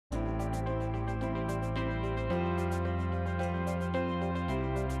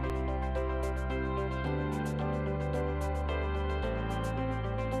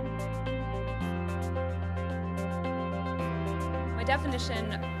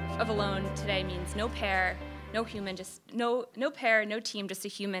definition of alone today means no pair, no human, no pair, no team, just a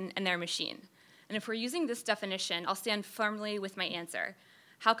human and their machine. And if we're using this definition, I'll stand firmly with my answer.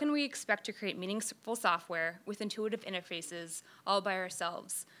 How can we expect to create meaningful software with intuitive interfaces all by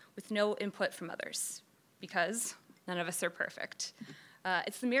ourselves with no input from others? Because none of us are perfect.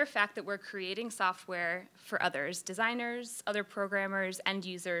 It's the mere fact that we're creating software for others, designers, other programmers, end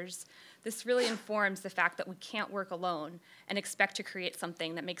users. This really informs the fact that we can't work alone and expect to create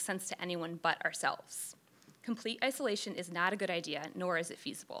something that makes sense to anyone but ourselves. Complete isolation is not a good idea, nor is it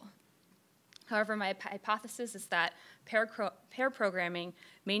feasible. However, my hypothesis is that pair programming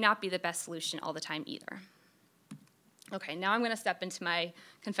may not be the best solution all the time either. Okay, now I'm going to step into my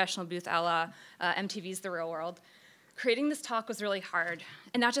confessional booth a la MTV's The Real World. Creating this talk was really hard,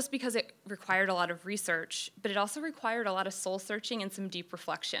 and not just because it required a lot of research, but it also required a lot of soul-searching and some deep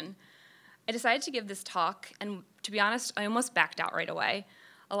reflection. I decided to give this talk, and to be honest, I almost backed out right away.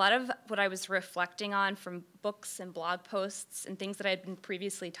 A lot of what I was reflecting on from books and blog posts and things that I had been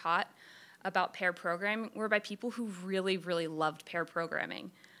previously taught about pair programming were by people who really, really loved pair programming.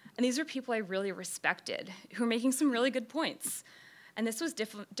 And these are people I really respected, who were making some really good points. And this was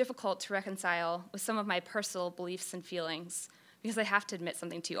difficult to reconcile with some of my personal beliefs and feelings, because I have to admit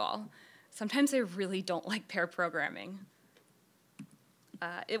something to you all. Sometimes I really don't like pair programming.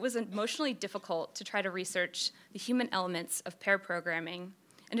 It was emotionally difficult to try to research the human elements of pair programming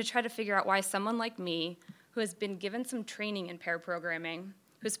and to try to figure out why someone like me, who has been given some training in pair programming,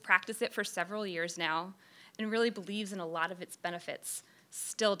 who has practiced it for several years now, and really believes in a lot of its benefits,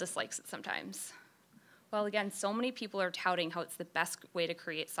 still dislikes it sometimes. While again, so many people are touting how it's the best way to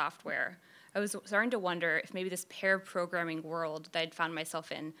create software, I was starting to wonder if maybe this pair programming world that I'd found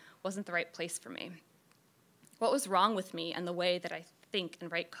myself in wasn't the right place for me. What was wrong with me and the way that I think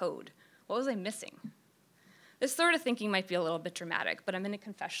and write code? What was I missing? This sort of thinking might be a little bit dramatic, but I'm in a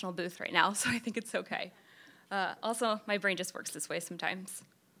confessional booth right now, so I think it's okay. Also, my brain just works this way sometimes.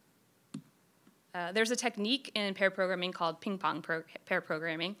 There's a technique in pair programming called ping-pong pair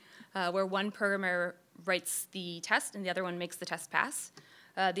programming, where one programmer writes the test and the other one makes the test pass.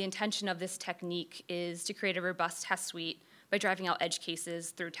 The intention of this technique is to create a robust test suite by driving out edge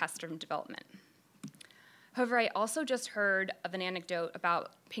cases through test-driven development. However, I also just heard of an anecdote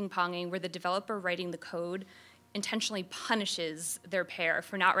about ping-ponging where the developer writing the code intentionally punishes their pair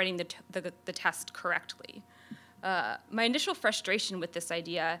for not writing the test correctly. My initial frustration with this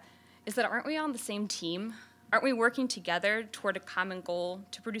idea is that aren't we on the same team? Aren't we working together toward a common goal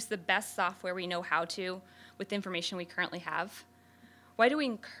to produce the best software we know how to with the information we currently have? Why do we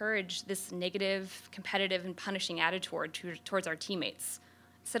encourage this negative, competitive, and punishing attitude towards our teammates?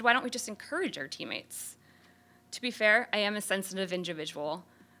 Instead, why don't we just encourage our teammates? To be fair, I am a sensitive individual,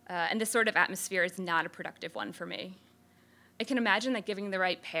 and this sort of atmosphere is not a productive one for me. I can imagine that giving the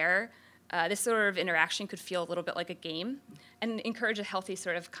right pair, this sort of interaction could feel a little bit like a game and encourage a healthy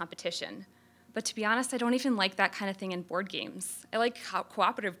sort of competition. But to be honest, I don't even like that kind of thing in board games. I like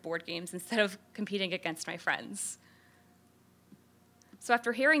cooperative board games instead of competing against my friends. So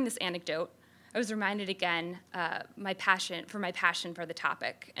after hearing this anecdote, I was reminded again my passion for the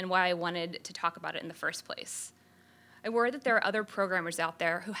topic and why I wanted to talk about it in the first place. I worry that there are other programmers out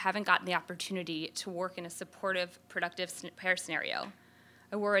there who haven't gotten the opportunity to work in a supportive, productive pair scenario.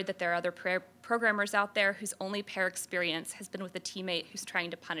 I worry that there are other programmers out there whose only pair experience has been with a teammate who's trying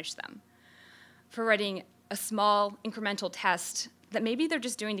to punish them for writing a small, incremental test that maybe they're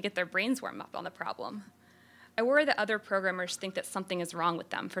just doing to get their brains warmed up on the problem. I worry that other programmers think that something is wrong with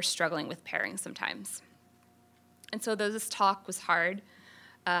them for struggling with pairing sometimes. And so though this talk was hard,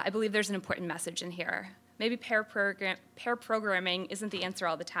 I believe there's an important message in here. Maybe pair programming isn't the answer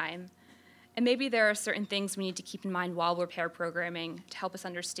all the time, and maybe there are certain things we need to keep in mind while we're pair programming to help us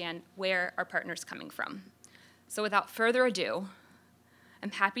understand where our partner's coming from. So without further ado,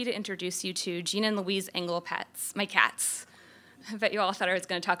 I'm happy to introduce you to Gina and Louise Engelman, my cats. I bet you all thought I was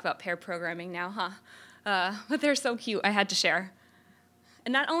going to talk about pair programming now, huh? But they're so cute, I had to share.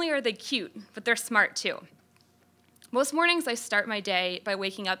 And not only are they cute, but they're smart too. Most mornings I start my day by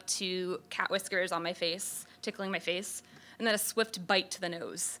waking up to cat whiskers on my face, tickling my face, and then a swift bite to the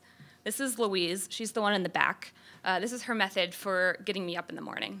nose. This is Louise, she's the one in the back. This is her method for getting me up in the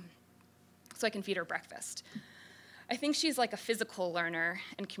morning so I can feed her breakfast. I think she's like a physical learner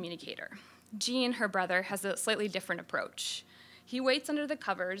and communicator. Gene, her brother, has a slightly different approach. He waits under the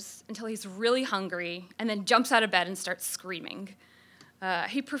covers until he's really hungry and then jumps out of bed and starts screaming.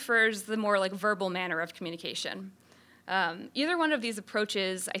 He prefers the more like verbal manner of communication. Either one of these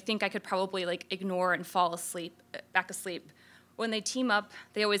approaches, I think I could probably like ignore and fall asleep, back asleep. When they team up,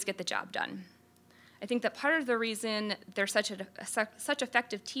 they always get the job done. I think that part of the reason they're such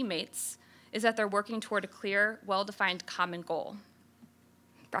effective teammates is that they're working toward a clear, well-defined common goal: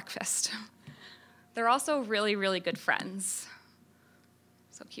 breakfast. They're also really, really good friends.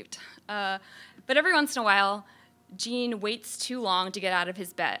 So cute. But every once in a while, Gene waits too long to get out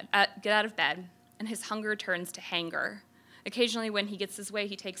of bed, and his hunger turns to hanger. Occasionally, when he gets his way,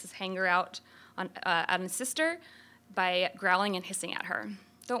 he takes his hanger out on his sister by growling and hissing at her.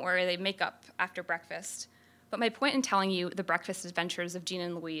 Don't worry, they make up after breakfast. But my point in telling you the breakfast adventures of Gene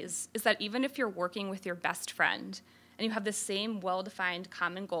and Louise is that even if you're working with your best friend and you have the same well-defined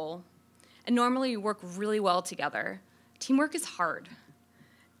common goal, and normally you work really well together, teamwork is hard.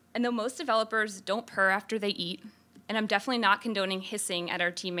 And though most developers don't purr after they eat, and I'm definitely not condoning hissing at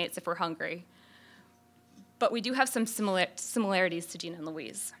our teammates if we're hungry, but we do have some similarities to Gene and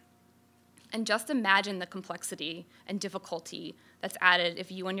Louise. And just imagine the complexity and difficulty that's added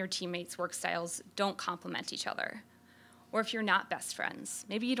if you and your teammates' work styles don't complement each other. Or if you're not best friends.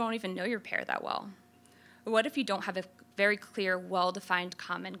 Maybe you don't even know your pair that well. Or what if you don't have a very clear, well-defined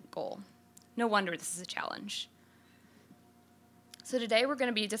common goal? No wonder this is a challenge. So today we're going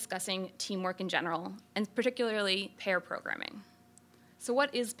to be discussing teamwork in general, and particularly pair programming. So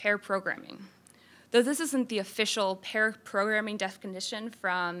what is pair programming? Though this isn't the official pair programming definition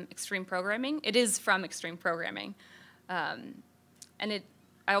from extreme programming, it is from extreme programming. I'll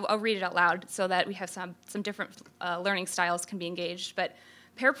read it out loud so that we have some different learning styles can be engaged. But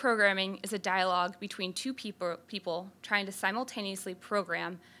pair programming is a dialogue between two people trying to simultaneously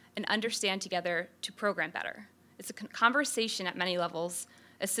program and understand together to program better. It's a conversation at many levels,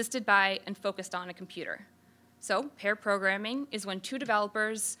 assisted by and focused on a computer. So pair programming is when two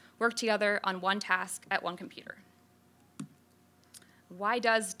developers work together on one task at one computer. Why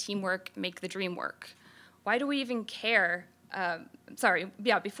does teamwork make the dream work? Why do we even care?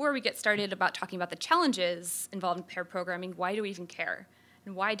 Before we get started about talking about the challenges involved in pair programming, why do we even care?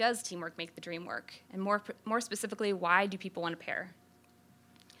 And why does teamwork make the dream work? And more specifically, why do people want to pair?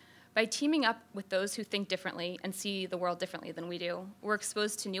 By teaming up with those who think differently and see the world differently than we do, we're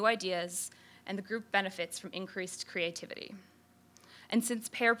exposed to new ideas, and the group benefits from increased creativity. And since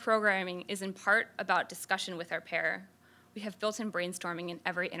pair programming is in part about discussion with our pair, we have built-in brainstorming in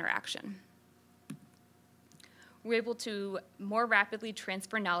every interaction. We're able to more rapidly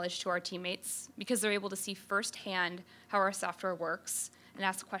transfer knowledge to our teammates because they're able to see firsthand how our software works and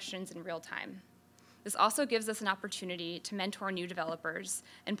ask questions in real time. This also gives us an opportunity to mentor new developers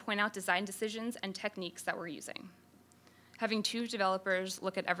and point out design decisions and techniques that we're using. Having two developers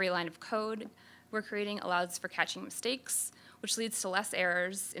look at every line of code we're creating allows for catching mistakes, which leads to less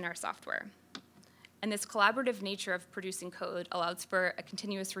errors in our software. And this collaborative nature of producing code allows for a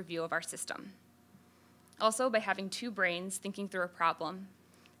continuous review of our system. Also, by having two brains thinking through a problem,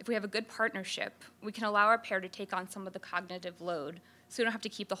 if we have a good partnership, we can allow our pair to take on some of the cognitive load so we don't have to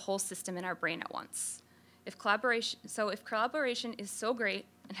keep the whole system in our brain at once. If collaboration is so great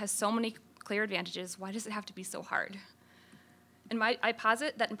and has so many clear advantages, why does it have to be so hard? And I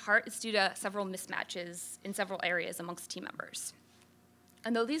posit that in part it's due to several mismatches in several areas amongst team members.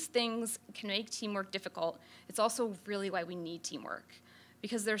 And though these things can make teamwork difficult, it's also really why we need teamwork,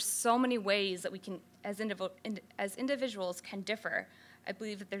 because there's so many ways that we can, as individuals, can differ. I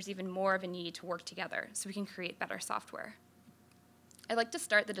believe that there's even more of a need to work together so we can create better software. I'd like to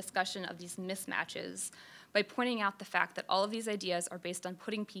start the discussion of these mismatches by pointing out the fact that all of these ideas are based on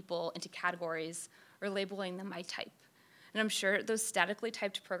putting people into categories or labeling them by type. And I'm sure those statically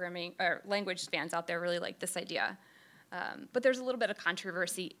typed programming or language fans out there really like this idea. But there's a little bit of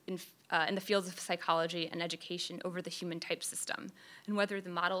controversy in the fields of psychology and education over the human type system and whether the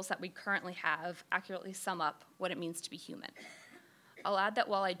models that we currently have accurately sum up what it means to be human. I'll add that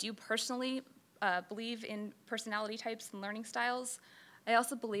while I do personally believe in personality types and learning styles, I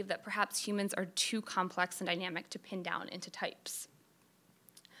also believe that perhaps humans are too complex and dynamic to pin down into types.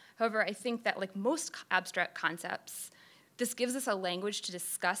 However, I think that like most abstract concepts, this gives us a language to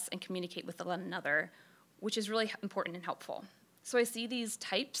discuss and communicate with one another, which is really important and helpful. So I see these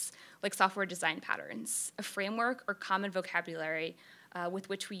types like software design patterns, a framework or common vocabulary with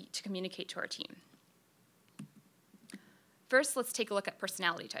which to communicate to our team. First, let's take a look at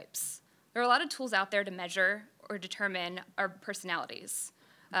personality types. There are a lot of tools out there to measure or determine our personalities.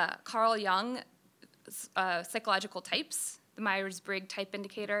 Carl Jung's psychological types, the Myers-Briggs type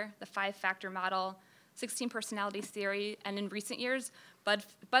indicator, the 5-factor model, 16 personalities theory, and in recent years,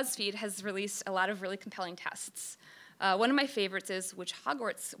 BuzzFeed has released a lot of really compelling tests. One of my favorites is which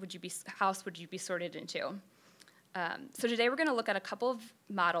Hogwarts house would you be sorted into? So today we're going to look at a couple of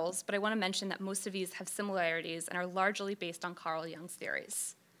models, but I want to mention that most of these have similarities and are largely based on Carl Jung's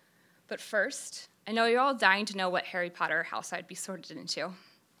theories. But first, I know you're all dying to know what Harry Potter house I'd be sorted into.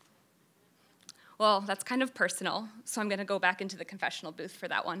 Well, that's kind of personal, so I'm going to go back into the confessional booth for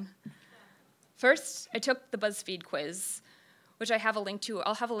that one. First, I took the BuzzFeed quiz, which I'll have a link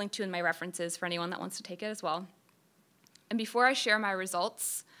to in my references for anyone that wants to take it as well. And before I share my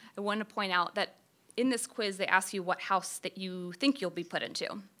results, I want to point out that in this quiz, they ask you what house that you think you'll be put into,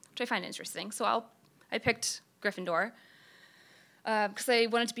 which I find interesting. So I picked Gryffindor, because I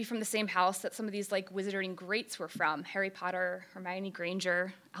wanted to be from the same house that some of these like wizarding greats were from: Harry Potter, Hermione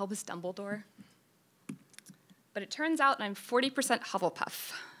Granger, Albus Dumbledore. But it turns out I'm 40%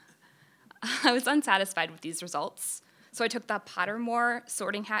 Hufflepuff. I was unsatisfied with these results, so I took the Pottermore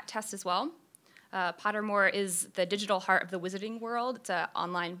sorting hat test as well. Pottermore is the digital heart of the wizarding world. It's an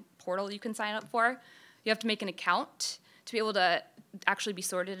online portal you can sign up for. You have to make an account to be able to actually be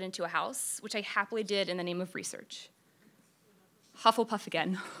sorted into a house, which I happily did in the name of research. Hufflepuff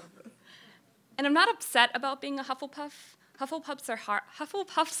again. And I'm not upset about being a Hufflepuff.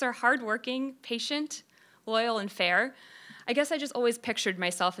 Hufflepuffs are hardworking, patient, loyal, and fair. I guess I just always pictured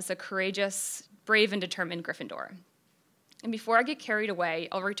myself as a courageous, brave, and determined Gryffindor. And before I get carried away,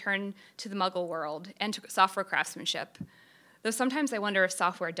 I'll return to the Muggle world and to software craftsmanship. Though sometimes I wonder if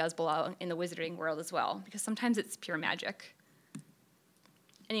software does belong in the wizarding world as well, because sometimes it's pure magic.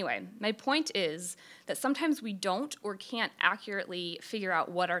 Anyway, my point is that sometimes we don't or can't accurately figure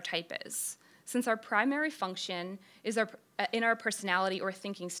out what our type is. Since our primary function is in our personality or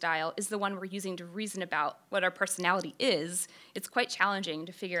thinking style is the one we're using to reason about what our personality is, it's quite challenging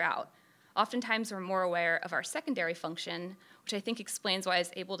to figure out. Oftentimes, we're more aware of our secondary function, which I think explains why I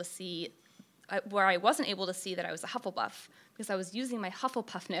was able to see, where I wasn't able to see that I was a Hufflepuff, because I was using my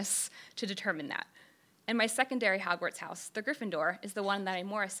Hufflepuffness to determine that. And my secondary Hogwarts house, the Gryffindor, is the one that I'm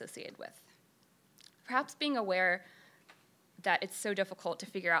more associated with. Perhaps being aware that it's so difficult to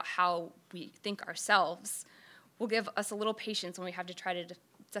figure out how we think ourselves will give us a little patience when we have to try to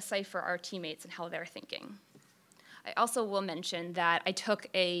decipher our teammates and how they're thinking. I also will mention that I took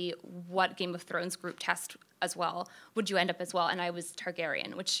a What Game of Thrones group test as well. Would you end up as well? And I was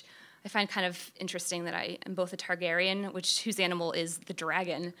Targaryen, which I find kind of interesting that I am both a Targaryen, whose animal is the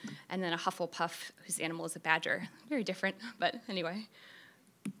dragon, and then a Hufflepuff, whose animal is a badger. Very different, but anyway.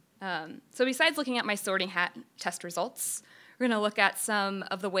 So besides looking at my sorting hat test results, we're going to look at some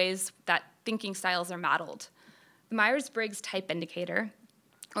of the ways that thinking styles are modeled. The Myers-Briggs Type Indicator,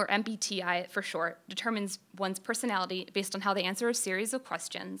 or MBTI for short, determines one's personality based on how they answer a series of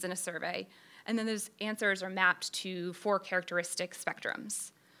questions in a survey, and then those answers are mapped to 4 characteristic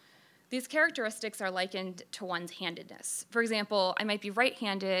spectrums. These characteristics are likened to one's handedness. For example, I might be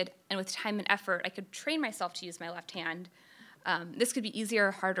right-handed, and with time and effort, I could train myself to use my left hand. This could be easier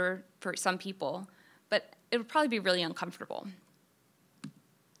or harder for some people, but it would probably be really uncomfortable.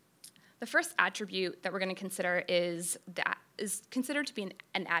 The first attribute that we're going to consider is considered to be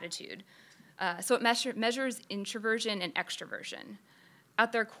an attitude. So it measures introversion and extroversion.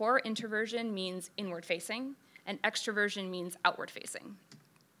 At their core, introversion means inward-facing, and extroversion means outward-facing.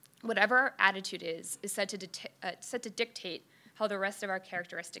 Whatever our attitude is set to dictate how the rest of our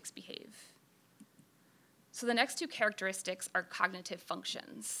characteristics behave. So the next 2 characteristics are cognitive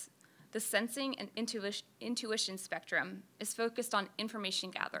functions. The sensing and intuition spectrum is focused on information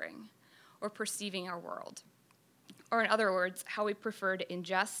gathering, or perceiving our world, or in other words, how we prefer to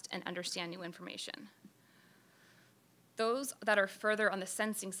ingest and understand new information. Those that are further on the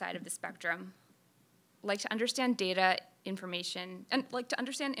sensing side of the spectrum like to understand information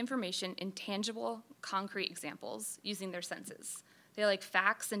in tangible, concrete examples using their senses. They like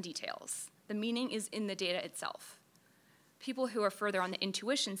facts and details. The meaning is in the data itself. People who are further on the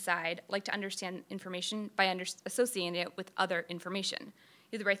intuition side like to understand information by associating it with other information,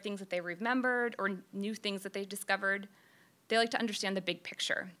 either by things that they remembered or new things that they've discovered. They like to understand the big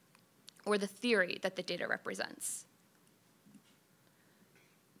picture or the theory that the data represents.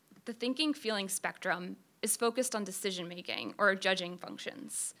 The thinking-feeling spectrum is focused on decision-making or judging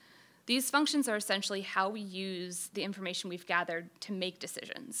functions. These functions are essentially how we use the information we've gathered to make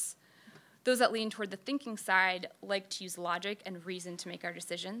decisions. Those that lean toward the thinking side like to use logic and reason to make our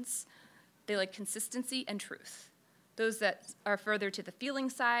decisions. They like consistency and truth. Those that are further to the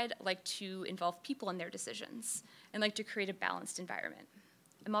feeling side like to involve people in their decisions and like to create a balanced environment.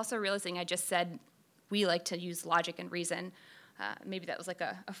 I'm also realizing I just said we like to use logic and reason. Maybe that was like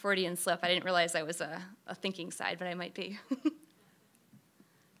a Freudian slip. I didn't realize I was a thinking side, but I might be.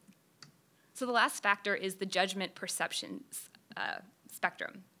 So the last factor is the judgment perception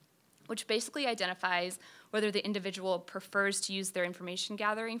spectrum, which basically identifies whether the individual prefers to use their information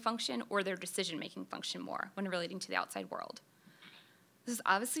gathering function or their decision-making function more when relating to the outside world. This is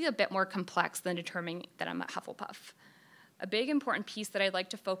obviously a bit more complex than determining that I'm a Hufflepuff. A big important piece that I'd like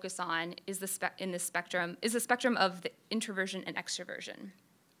to focus on is the spectrum of the introversion and extroversion,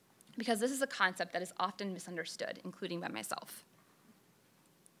 because this is a concept that is often misunderstood, including by myself.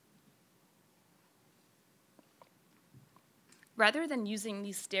 Rather than using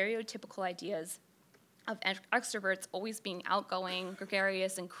these stereotypical ideas of extroverts always being outgoing,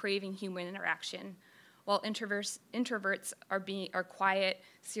 gregarious, and craving human interaction, while introverts are quiet,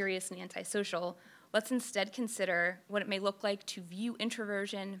 serious, and antisocial, let's instead consider what it may look like to view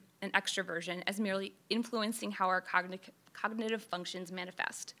introversion and extroversion as merely influencing how our cognitive functions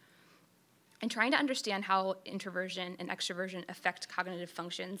manifest. In trying to understand how introversion and extroversion affect cognitive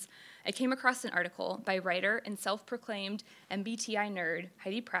functions, I came across an article by writer and self-proclaimed MBTI nerd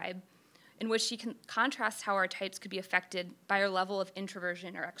Heidi Priebe, in which she contrasts how our types could be affected by our level of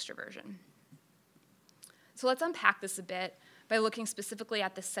introversion or extroversion. So let's unpack this a bit by looking specifically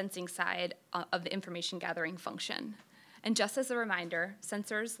at the sensing side of the information gathering function. And just as a reminder,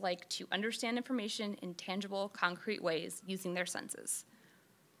 sensors like to understand information in tangible, concrete ways using their senses.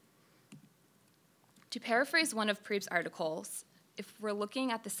 To paraphrase one of Priebe's articles, if we're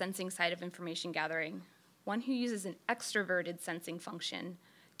looking at the sensing side of information gathering, one who uses an extroverted sensing function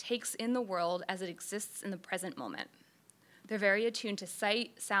takes in the world as it exists in the present moment. They're very attuned to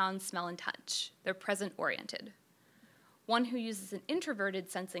sight, sound, smell, and touch. They're present-oriented. One who uses an introverted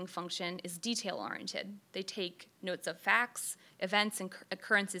sensing function is detail-oriented. They take notes of facts, events, and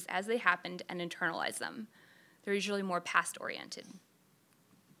occurrences as they happened and internalize them. They're usually more past-oriented.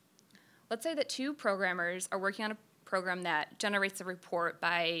 Let's say that two programmers are working on a program that generates a report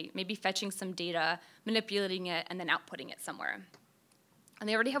by maybe fetching some data, manipulating it, and then outputting it somewhere. And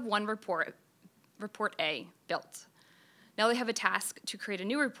they already have one report A, built. Now they have a task to create a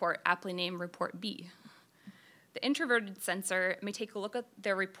new report, aptly named Report B. The introverted sensor may take a look at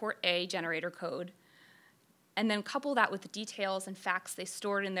their Report A generator code and then couple that with the details and facts they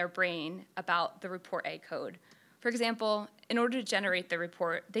stored in their brain about the Report A code. For example, in order to generate the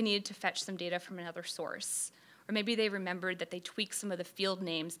report, they needed to fetch some data from another source. Or maybe they remembered that they tweaked some of the field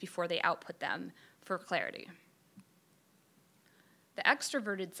names before they output them for clarity. The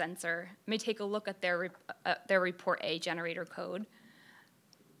extroverted sensor may take a look at their Report A generator code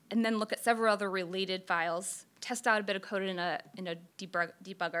and then look at several other related files, test out a bit of code in a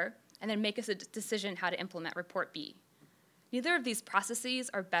debugger, and then make a decision how to implement Report B. Neither of these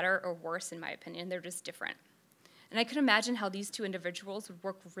processes are better or worse, in my opinion. They're just different. And I could imagine how these two individuals would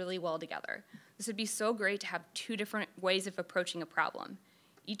work really well together. This would be so great to have two different ways of approaching a problem,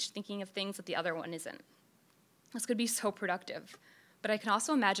 each thinking of things that the other one isn't. This could be so productive. But I can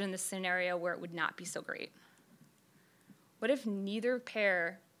also imagine this scenario where it would not be so great. What if neither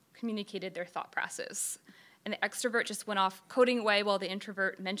pair communicated their thought process, and the extrovert just went off coding away while the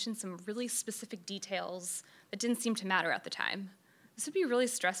introvert mentioned some really specific details that didn't seem to matter at the time? This would be really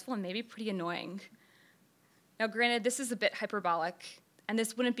stressful and maybe pretty annoying. Now, granted, this is a bit hyperbolic, and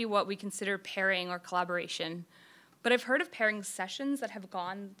this wouldn't be what we consider pairing or collaboration, but I've heard of pairing sessions that have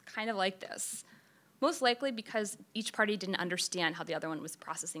gone kind of like this, most likely because each party didn't understand how the other one was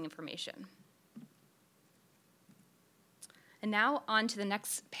processing information. And now on to the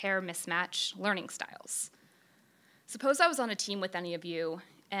next pair mismatch, learning styles. Suppose I was on a team with any of you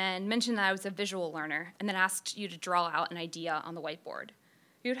and mentioned that I was a visual learner and then asked you to draw out an idea on the whiteboard.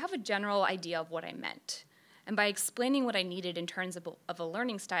 You would have a general idea of what I meant. And by explaining what I needed in terms of a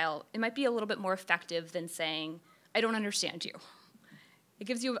learning style, it might be a little bit more effective than saying, I don't understand you. It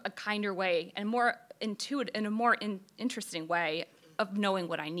gives you a kinder way and more intuitive and a more interesting way of knowing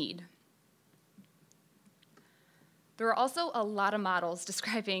what I need. There are also a lot of models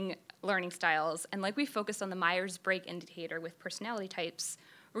describing learning styles, and like we focused on the Myers-Briggs indicator with personality types,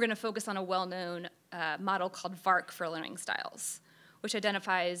 we're going to focus on a well-known model called VARK for learning styles, which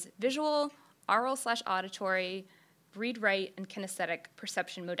identifies visual, oral/auditory, read-write, and kinesthetic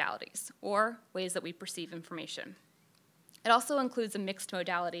perception modalities, or ways that we perceive information. It also includes a mixed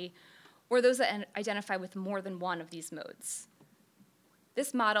modality, or those that identify with more than one of these modes.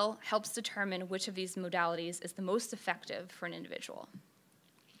 This model helps determine which of these modalities is the most effective for an individual.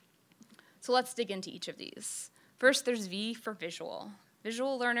 So let's dig into each of these. First, there's V for visual.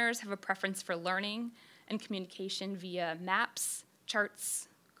 Visual learners have a preference for learning and communication via maps, charts,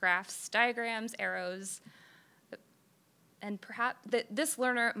 graphs, diagrams, arrows, and perhaps this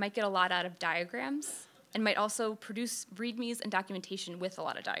learner might get a lot out of diagrams and might also produce readmes and documentation with a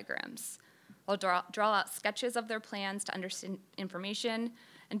lot of diagrams. They'll draw out sketches of their plans to understand information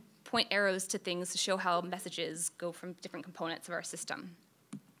and point arrows to things to show how messages go from different components of our system.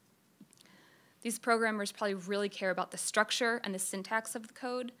 These programmers probably really care about the structure and the syntax of the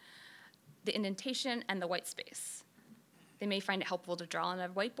code, the indentation, and the white space. They may find it helpful to draw on a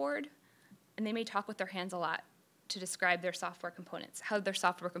whiteboard, and they may talk with their hands a lot to describe their software components, how their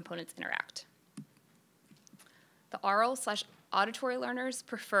software components interact. The oral/auditory learners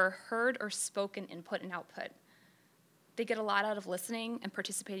prefer heard or spoken input and output. They get a lot out of listening and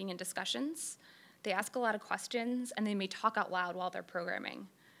participating in discussions. They ask a lot of questions, and they may talk out loud while they're programming.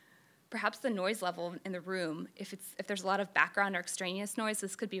 Perhaps the noise level in the room, if there's a lot of background or extraneous noise,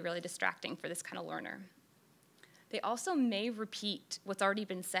 this could be really distracting for this kind of learner. They also may repeat what's already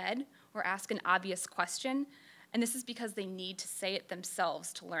been said or ask an obvious question, and this is because they need to say it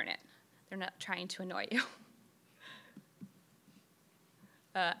themselves to learn it. They're not trying to annoy you.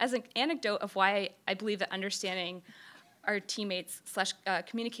 As an anecdote of why I believe that understanding our teammates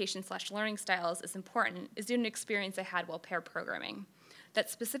communication/learning styles is important is due to an experience I had while pair programming that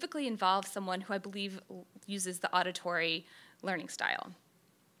specifically involves someone who I believe uses the auditory learning style.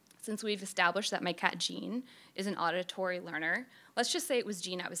 Since we've established that my cat Jean is an auditory learner, let's just say it was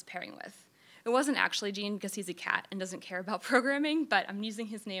Jean I was pairing with. It wasn't actually Jean because he's a cat and doesn't care about programming, but I'm using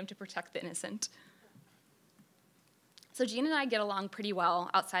his name to protect the innocent. So Jean and I get along pretty well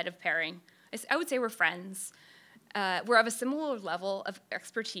outside of pairing. I would say we're friends. We're of a similar level of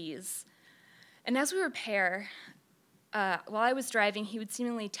expertise. And as we were pair, while I was driving, he would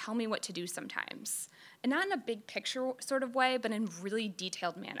seemingly tell me what to do sometimes. And not in a big picture sort of way, but in a really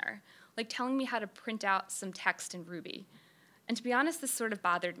detailed manner, like telling me how to print out some text in Ruby. And to be honest, this sort of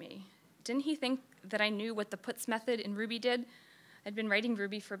bothered me. Didn't he think that I knew what the puts method in Ruby did? I'd been writing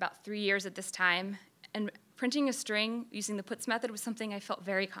Ruby for about 3 years at this time, and printing a string using the puts method was something I felt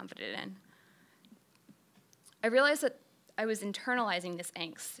very confident in. I realized that I was internalizing this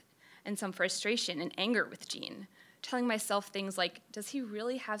angst and some frustration and anger with Jean, telling myself things like, does he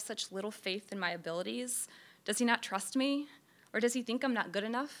really have such little faith in my abilities? Does he not trust me? Or does he think I'm not good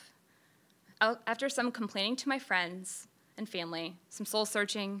enough? After some complaining to my friends and family, some soul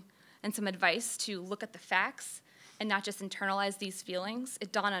searching, and some advice to look at the facts and not just internalize these feelings,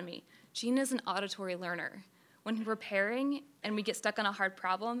 it dawned on me, Jean is an auditory learner. When we're pairing and we get stuck on a hard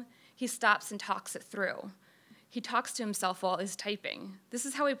problem, he stops and talks it through. He talks to himself while he's typing. This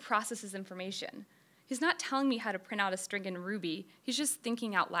is how he processes information. He's not telling me how to print out a string in Ruby. He's just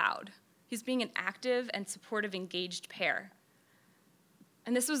thinking out loud. He's being an active and supportive, engaged pair.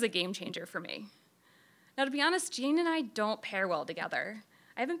 And this was a game changer for me. Now, to be honest, Jean and I don't pair well together.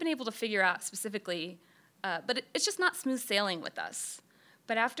 I haven't been able to figure out specifically, but it's just not smooth sailing with us.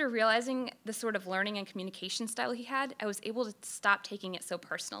 But after realizing the sort of learning and communication style he had, I was able to stop taking it so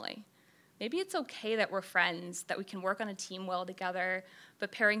personally. Maybe it's okay that we're friends, that we can work on a team well together,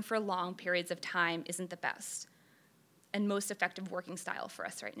 but pairing for long periods of time isn't the best and most effective working style for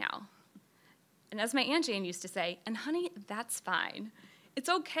us right now. And as my Aunt Jane used to say, and honey, that's fine. It's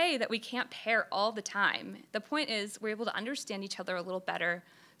okay that we can't pair all the time. The point is we're able to understand each other a little better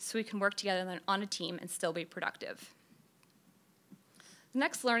so we can work together on a team and still be productive. The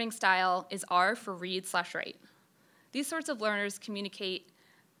next learning style is R for read/write. These sorts of learners communicate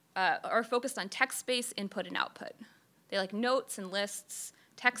are focused on text-based input and output. They like notes and lists,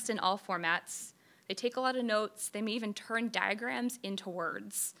 text in all formats. They take a lot of notes. They may even turn diagrams into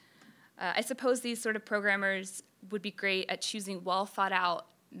words. I suppose these sort of programmers would be great at choosing well-thought-out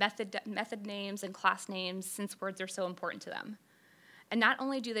method names and class names since words are so important to them. And not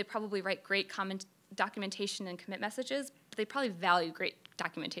only do they probably write great documentation and commit messages, but they probably value great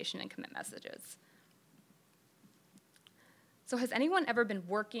documentation and commit messages. So has anyone ever been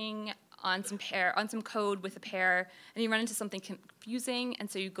working on some code with a pair, and you run into something confusing,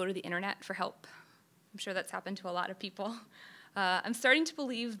 and so you go to the internet for help? I'm sure that's happened to a lot of people. I'm starting to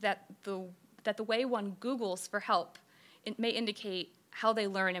believe that the way one Googles for help, it may indicate how they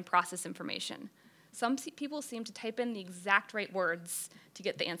learn and process information. Some people seem to type in the exact right words to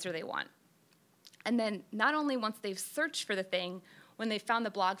get the answer they want. And then not only once they've searched for the thing, when they found the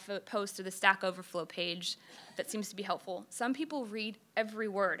blog post or the Stack Overflow page that seems to be helpful, some people read every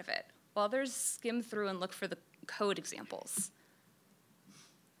word of it, while others skim through and look for the code examples.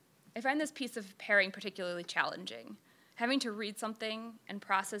 I find this piece of pairing particularly challenging. Having to read something and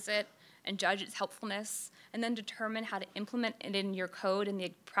process it and judge its helpfulness and then determine how to implement it in your code in the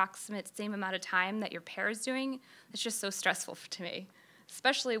approximate same amount of time that your pair is doing, it's just so stressful to me,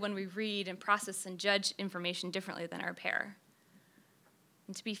 especially when we read and process and judge information differently than our pair.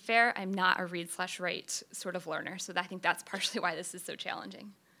 And to be fair, I'm not a read/write sort of learner, so I think that's partially why this is so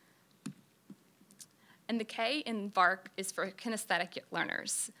challenging. And the K in VARC is for kinesthetic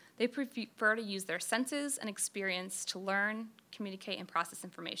learners. They prefer to use their senses and experience to learn, communicate, and process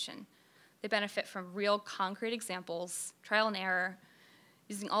information. They benefit from real concrete examples, trial and error,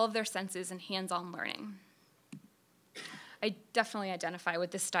 using all of their senses and hands-on learning. I definitely identify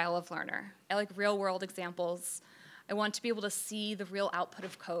with this style of learner. I like real-world examples. I want to be able to see the real output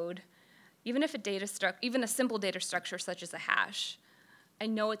of code, even if even a simple data structure such as a hash. I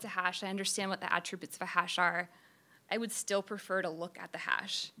know it's a hash. I understand what the attributes of a hash are. I would still prefer to look at the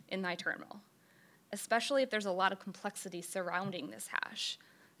hash in my terminal, especially if there's a lot of complexity surrounding this hash.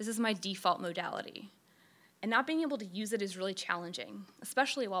 This is my default modality. And not being able to use it is really challenging,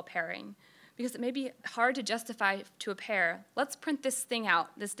 especially while pairing, because it may be hard to justify to a pair, let's print this thing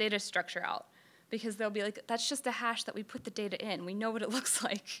out, this data structure out, because they'll be like, that's just a hash that we put the data in. We know what it looks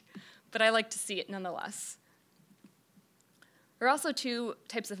like, but I like to see it nonetheless. There are also two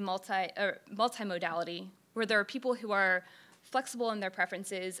types of multimodality, where there are people who are flexible in their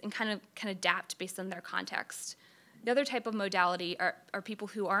preferences and can adapt based on their context. The other type of modality are people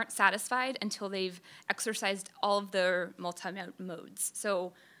who aren't satisfied until they've exercised all of their multi-modes.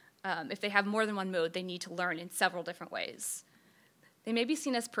 So if they have more than one mode, they need to learn in several different ways. They may be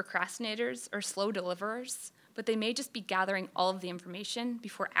seen as procrastinators or slow deliverers, but they may just be gathering all of the information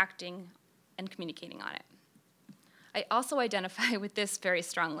before acting and communicating on it. I also identify with this very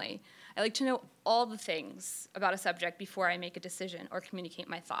strongly. I like to know all the things about a subject before I make a decision or communicate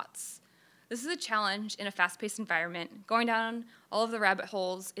my thoughts. This is a challenge in a fast-paced environment. Going down all of the rabbit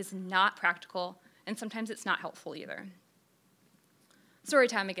holes is not practical, and sometimes it's not helpful either. Story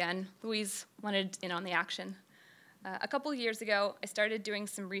time again. Louise wanted in on the action. A couple of years ago, I started doing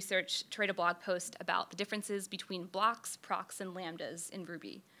some research to write a blog post about the differences between blocks, procs, and lambdas in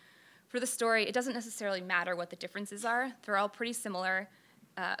Ruby. For the story, it doesn't necessarily matter what the differences are. They're all pretty similar,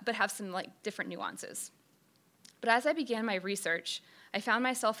 but have some different nuances. But as I began my research, I found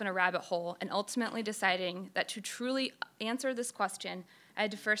myself in a rabbit hole and ultimately deciding that to truly answer this question, I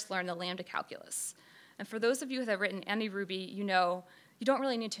had to first learn the lambda calculus. And for those of you that have written any Ruby, you know you don't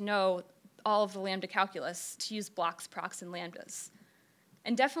really need to know all of the lambda calculus to use blocks, procs, and lambdas.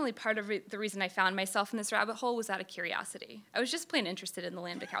 And definitely part of the reason I found myself in this rabbit hole was out of curiosity. I was just plain interested in the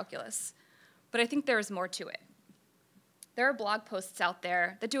lambda calculus. But I think there is more to it. There are blog posts out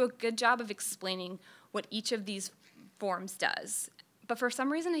there that do a good job of explaining what each of these forms does. But for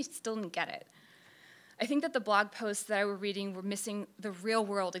some reason, I still didn't get it. I think that the blog posts that I was reading were missing the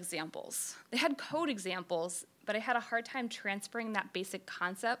real-world examples. They had code examples, but I had a hard time transferring that basic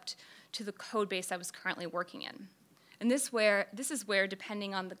concept to the code base I was currently working in. And this is where,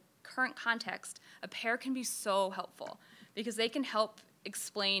 depending on the current context, a pair can be so helpful, because they can help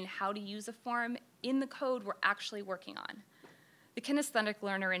explain how to use a form in the code we're actually working on. The kinesthetic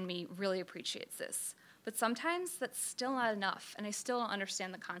learner in me really appreciates this, but sometimes that's still not enough, and I still don't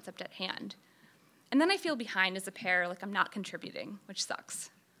understand the concept at hand. And then I feel behind as a pair, like I'm not contributing, which sucks.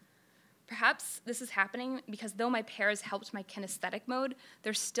 Perhaps this is happening because though my pairs helped my kinesthetic mode,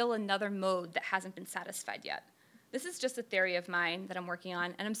 there's still another mode that hasn't been satisfied yet. This is just a theory of mine that I'm working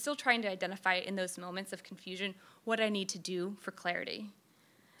on, and I'm still trying to identify in those moments of confusion what I need to do for clarity.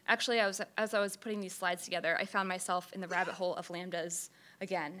 Actually, as I was putting these slides together, I found myself in the rabbit hole of lambdas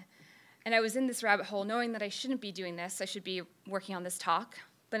again. And I was in this rabbit hole knowing that I shouldn't be doing this, I should be working on this talk,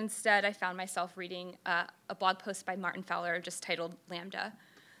 but instead I found myself reading a blog post by Martin Fowler just titled Lambda.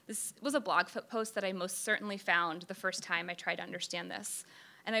 This was a blog post that I most certainly found the first time I tried to understand this,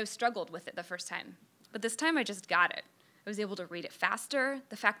 and I struggled with it the first time. But this time I just got it. I was able to read it faster.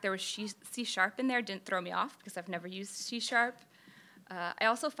 The fact there was C# in there didn't throw me off because I've never used C#. I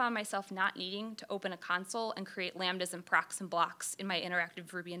also found myself not needing to open a console and create lambdas and procs and blocks in my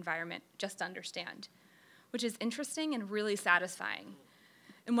interactive Ruby environment just to understand, which is interesting and really satisfying.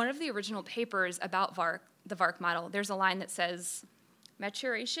 In one of the original papers about the VARC model, there's a line that says,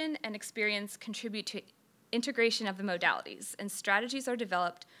 maturation and experience contribute to integration of the modalities, and strategies are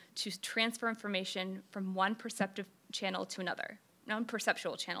developed to transfer information from one perceptual channel to another.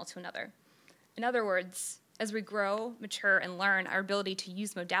 In other words, as we grow, mature, and learn, our ability to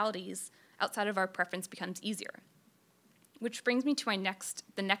use modalities outside of our preference becomes easier. Which brings me to the next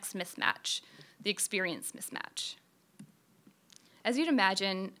mismatch, the experience mismatch. As you'd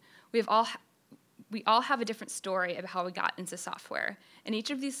imagine, we all have a different story of how we got into software, and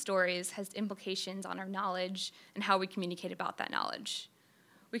each of these stories has implications on our knowledge and how we communicate about that knowledge.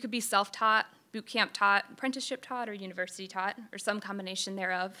 We could be self-taught, boot camp taught, apprenticeship taught, or university taught, or some combination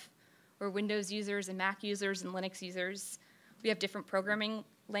thereof. We're Windows users and Mac users and Linux users. We have different programming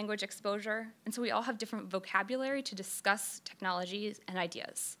language exposure, and so we all have different vocabulary to discuss technologies and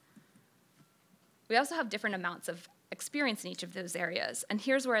ideas. We also have different amounts of experience in each of those areas, and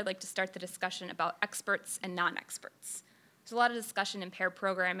here's where I'd like to start the discussion about experts and non-experts. There's a lot of discussion in pair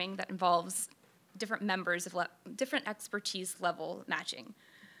programming that involves different members of different expertise level matching.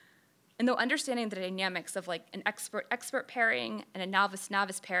 And though understanding the dynamics of like an expert pairing and a novice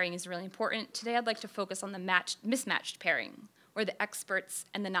pairing is really important, today I'd like to focus on the mismatched pairing, or the experts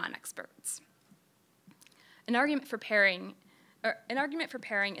and the non-experts. An argument for pairing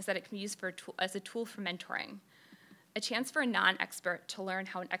is that it can be used as a tool for mentoring, a chance for a non-expert to learn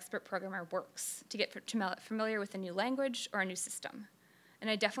how an expert programmer works, to get familiar with a new language or a new system. And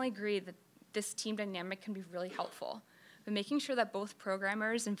I definitely agree that this team dynamic can be really helpful, but making sure that both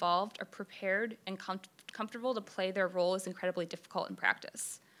programmers involved are prepared and comfortable to play their role is incredibly difficult in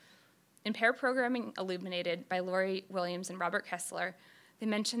practice. In Pair Programming Illuminated by Lori Williams and Robert Kessler, they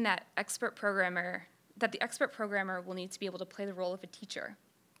mentioned that the expert programmer will need to be able to play the role of a teacher,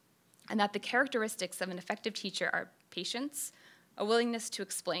 and that the characteristics of an effective teacher are patience, a willingness to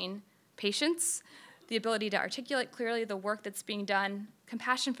explain, patience, the ability to articulate clearly the work that's being done,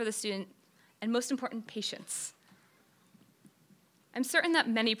 compassion for the student, and most important, patience. I'm certain that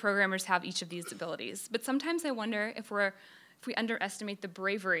many programmers have each of these abilities, but sometimes I wonder if we underestimate the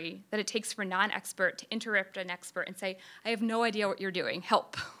bravery that it takes for a non-expert to interrupt an expert and say, I have no idea what you're doing,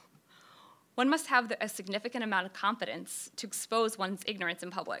 help. One must have a significant amount of confidence to expose one's ignorance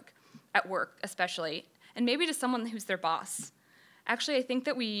in public, at work especially, and maybe to someone who's their boss. Actually, I think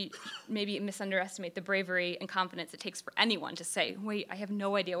that we maybe misunderestimate the bravery and confidence it takes for anyone to say, wait, I have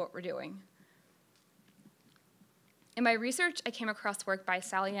no idea what we're doing. In my research, I came across work by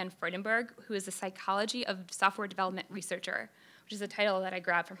Sally Ann Freudenberg, who is a psychology of software development researcher, which is a title that I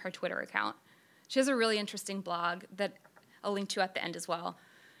grabbed from her Twitter account. She has a really interesting blog that I'll link to at the end as well.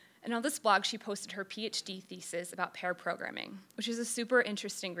 And on this blog, she posted her PhD thesis about pair programming, which is a super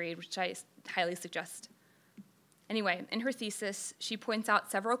interesting read, which I highly suggest. Anyway, in her thesis, she points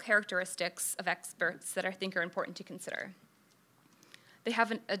out several characteristics of experts that I think are important to consider. They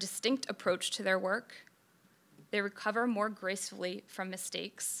have a distinct approach to their work. They recover more gracefully from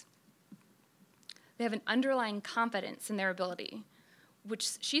mistakes. They have an underlying confidence in their ability,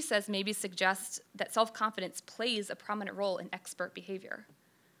 which she says maybe suggests that self-confidence plays a prominent role in expert behavior.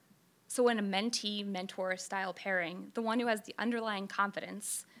 So in a mentee-mentor style pairing, the one who has the underlying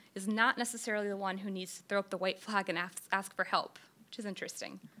confidence is not necessarily the one who needs to throw up the white flag and ask for help, which is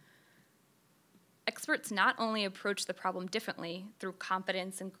interesting. Experts not only approach the problem differently through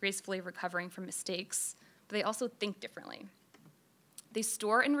confidence and gracefully recovering from mistakes, but they also think differently. They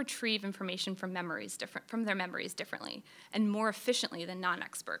store and retrieve information from their memories differently and more efficiently than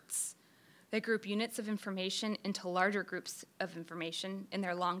non-experts. They group units of information into larger groups of information in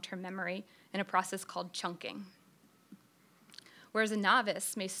their long-term memory in a process called chunking. Whereas a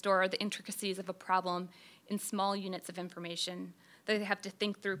novice may store the intricacies of a problem in small units of information that they have to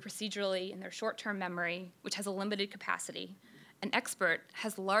think through procedurally in their short-term memory, which has a limited capacity. An expert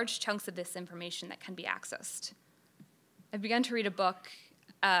has large chunks of this information that can be accessed. I've begun to read a book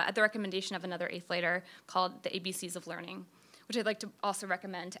at the recommendation of another 8th later called The ABCs of Learning, which I'd like to also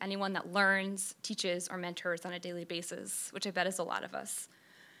recommend to anyone that learns, teaches, or mentors on a daily basis, which I bet is a lot of us.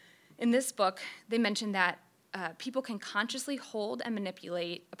 In this book, they mention that people can consciously hold and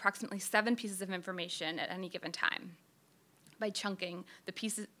manipulate approximately 7 pieces of information at any given time. By chunking the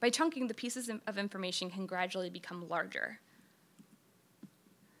pieces of information can gradually become larger,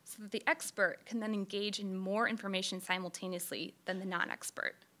 so that the expert can then engage in more information simultaneously than the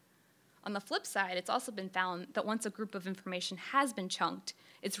non-expert. On the flip side, it's also been found that once a group of information has been chunked,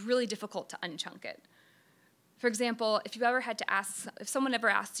 it's really difficult to unchunk it. For example, if someone ever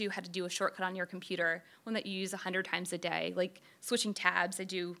asks you how to do a shortcut on your computer, one that you use 100 times a day, like switching tabs, I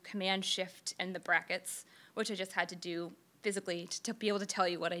do Command-Shift and the brackets, which I just had to do physically to be able to tell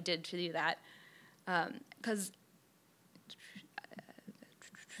you what I did to do that.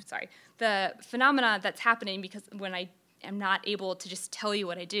 The phenomena that's happening because when I am not able to just tell you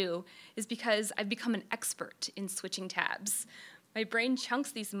what I do is because I've become an expert in switching tabs. My brain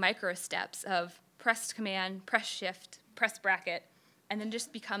chunks these micro steps of press command, press shift, press bracket, and then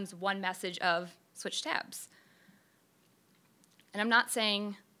just becomes one message of switch tabs. And I'm not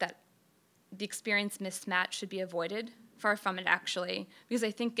saying that the experience mismatch should be avoided, far from it actually, because I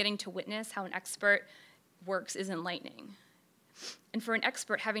think getting to witness how an expert works is enlightening. And for an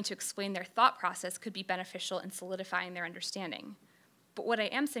expert, having to explain their thought process could be beneficial in solidifying their understanding. But what I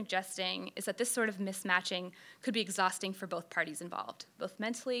am suggesting is that this sort of mismatching could be exhausting for both parties involved, both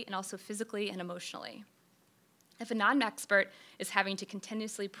mentally and also physically and emotionally. If a non-expert is having to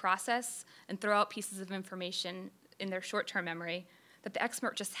continuously process and throw out pieces of information in their short-term memory that the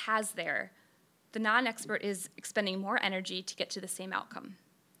expert just has there, the non-expert is expending more energy to get to the same outcome.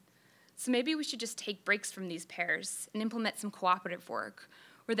 So maybe we should just take breaks from these pairs and implement some cooperative work,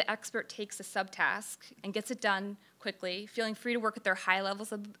 where the expert takes a subtask and gets it done quickly, feeling free to work at their high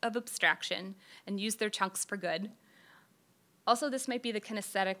levels of abstraction and use their chunks for good. Also, this might be the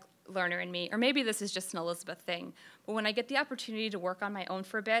kinesthetic learner in me, or maybe this is just an Elizabeth thing, but when I get the opportunity to work on my own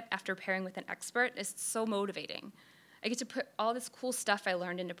for a bit after pairing with an expert, it's so motivating. I get to put all this cool stuff I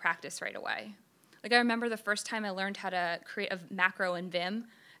learned into practice right away. Like, I remember the first time I learned how to create a macro in Vim.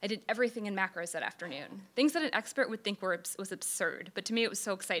 I did everything in macros that afternoon. Things that an expert would think was absurd, but to me it was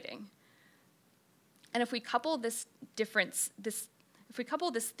so exciting. And if we couple this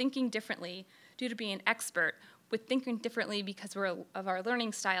thinking differently due to being an expert with thinking differently because of our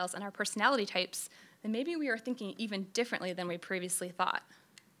learning styles and our personality types, then maybe we are thinking even differently than we previously thought.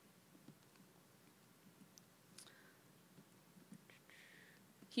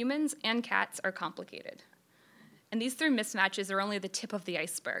 Humans and cats are complicated. And these three mismatches are only the tip of the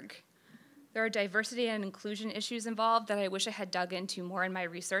iceberg. There are diversity and inclusion issues involved that I wish I had dug into more in my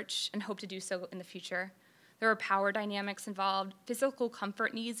research and hope to do so in the future. There are power dynamics involved, physical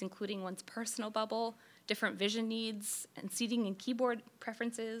comfort needs, including one's personal bubble, different vision needs, and seating and keyboard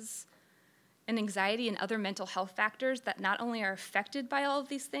preferences, and anxiety and other mental health factors that not only are affected by all of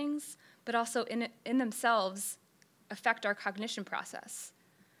these things, but also in themselves affect our cognition process.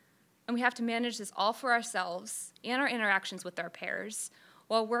 And we have to manage this all for ourselves and our interactions with our pairs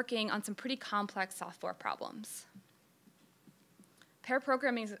while working on some pretty complex software problems. Pair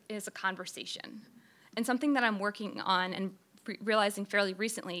programming is a conversation. And something that I'm working on and realizing fairly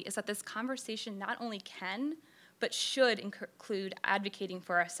recently is that this conversation not only can, but should include advocating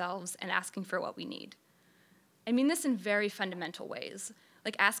for ourselves and asking for what we need. I mean this in very fundamental ways,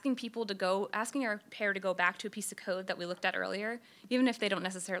 like asking our pair to go back to a piece of code that we looked at earlier, even if they don't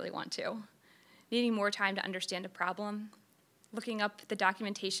necessarily want to. Needing more time to understand a problem, looking up the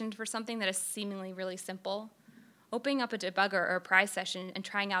documentation for something that is seemingly really simple, opening up a debugger or a prize session and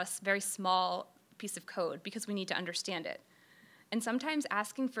trying out a very small piece of code because we need to understand it. And sometimes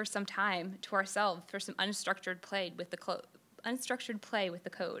asking for some time to ourselves for some unstructured play with the code.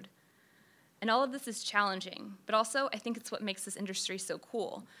 And all of this is challenging, but also I think it's what makes this industry so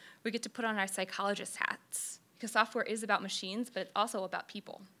cool. We get to put on our psychologist hats, because software is about machines, but it's also about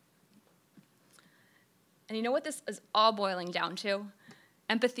people. And you know what this is all boiling down to?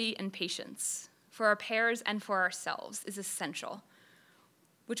 Empathy and patience for our pairs and for ourselves is essential,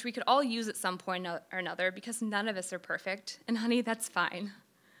 which we could all use at some point or another because none of us are perfect, and honey, that's fine.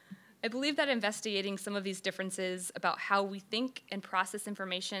 I believe that investigating some of these differences about how we think and process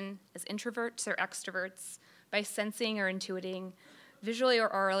information as introverts or extroverts by sensing or intuiting, visually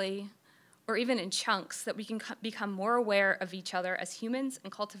or orally, or even in chunks, that we can become more aware of each other as humans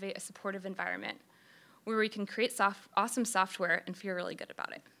and cultivate a supportive environment where we can create awesome software and feel really good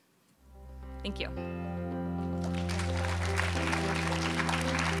about it. Thank you.